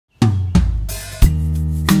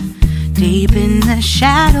Deep in the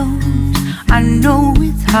shadows, I know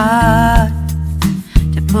it's hard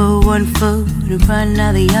to put one foot in front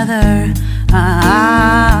of the other.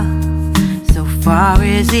 So far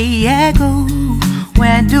as the echo,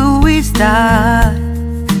 where do we start?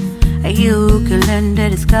 You can learn to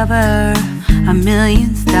discover a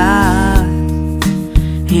million stars.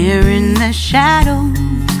 Here in the shadows,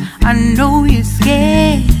 I know you're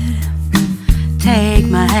scared. Take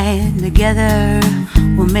my hand, together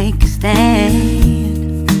we'll make a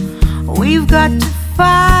stand. We've got to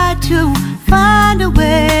fight to find a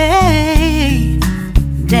way.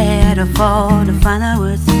 Dare to fall to find out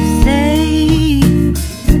what to say.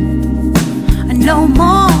 No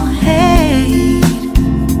more hate.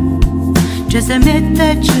 Just admit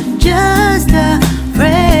that you're just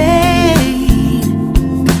afraid.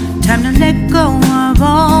 Time to let go of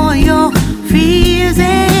all your fears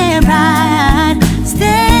and pride.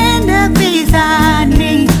 Stand up beside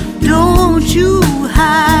me, don't you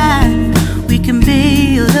hide. We can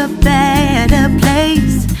build a better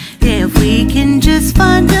place. If we can just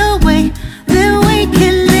find a way, then we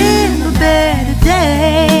can live a better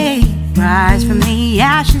day. Rise from the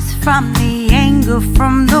ashes, from the anger,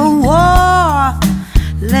 from the war.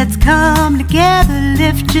 Let's come together,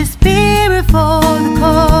 lift your spirit for the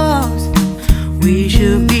cause. We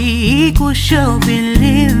should be equal, should be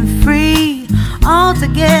living free. All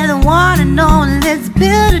together, one and all, let's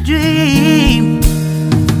build a dream.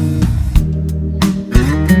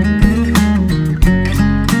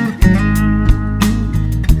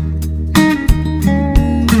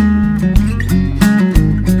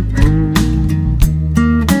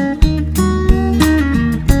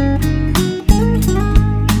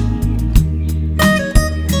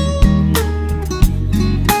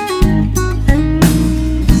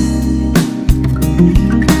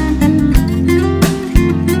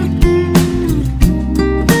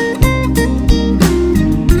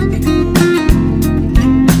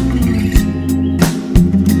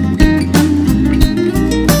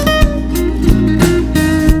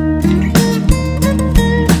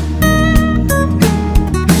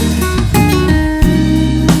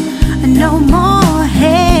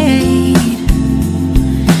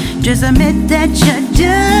 Just admit that you're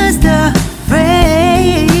just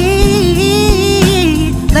afraid.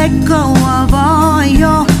 Let go of all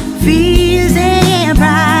your fears and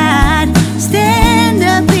pride. Stand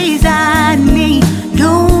up beside me,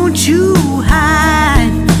 don't you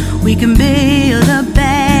hide. We can build a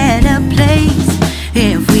better place.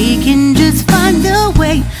 If we can just find a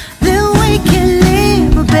way, then we can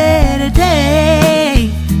live a better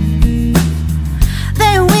day.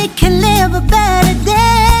 Then we can live a better day.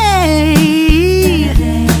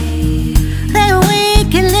 Then we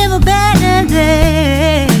can live a better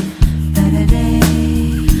day.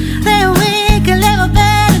 Then we can live a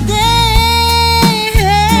better day.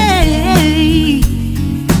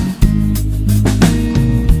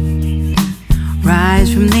 Rise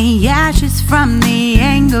from the ashes, from the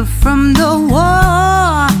anger, from the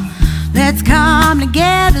war. Let's come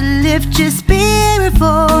together, lift your spirit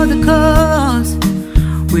for the cause.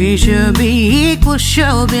 We should be equal,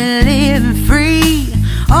 should be living free.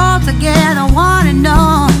 All together, one and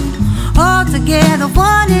all. All together,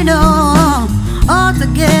 one and all. All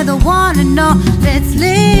together, one and all. Let's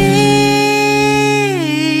live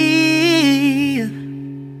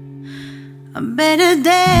a better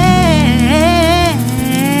day.